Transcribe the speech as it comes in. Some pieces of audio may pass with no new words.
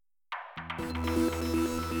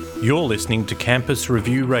You're listening to Campus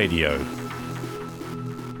Review Radio.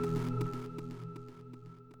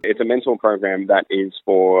 It's a mentor program that is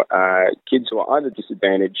for kids who are either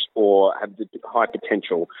disadvantaged or have the high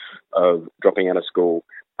potential of dropping out of school,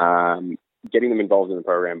 getting them involved in the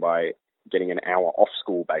program by getting an hour off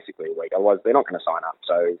school basically a week. Otherwise, they're not going to sign up.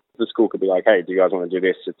 So the school could be like, hey, do you guys want to do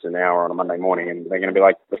this? It's an hour on a Monday morning. And they're going to be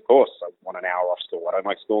like, of course, I want an hour off school. I don't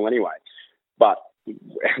like school anyway. But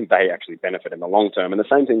they actually benefit in the long term. And the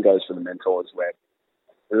same thing goes for the mentors where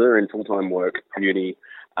they're in full-time work, uni.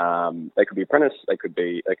 They could be apprentice, they can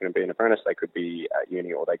be an apprentice, they could be at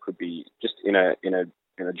uni, or they could be just in a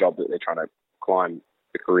job that they're trying to climb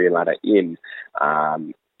the career ladder in.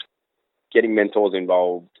 Getting mentors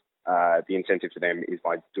involved, the incentive for them is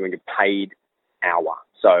by doing a paid hour.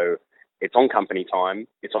 So it's on company time,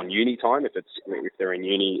 it's on uni time. If they're in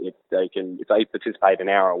uni, if they participate an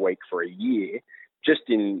hour a week for a year, just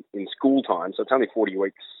in school time. So it's only 40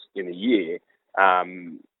 weeks in a year.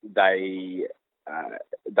 They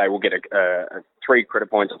will get a 3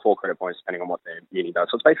 credit points or 4 credit points depending on what their uni does.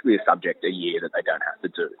 So it's basically a subject a year that they don't have to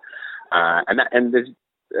do. And there's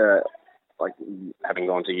like having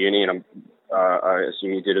gone to uni, and I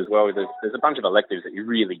assume you did as well. There's a bunch of electives that you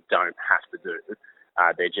really don't have to do.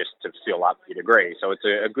 They're just to fill up your degree. So it's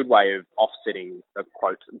a good way of offsetting a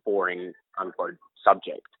quote boring unquote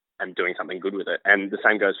subject and doing something good with it. And the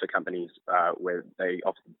same goes for companies where they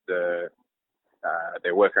offer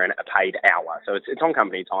their worker a paid hour. So it's on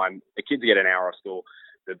company time. The kids get an hour off school.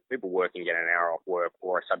 The people working get an hour off work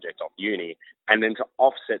or a subject off uni. And then to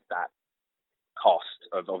offset that cost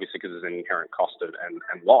of, obviously, because there's an inherent cost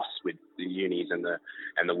and loss with the unis and the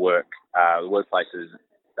workplaces,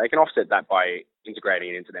 they can offset that by integrating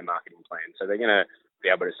it into their marketing plan. So they're going to be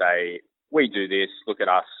able to say, we do this, look at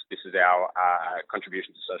us, this is our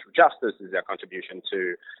contribution to social justice, this is our contribution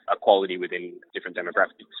to equality within different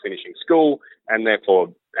demographics finishing school, and therefore,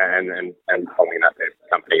 and following that, their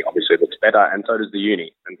company obviously looks better, and so does the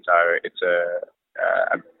uni. And so it's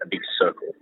a big circle.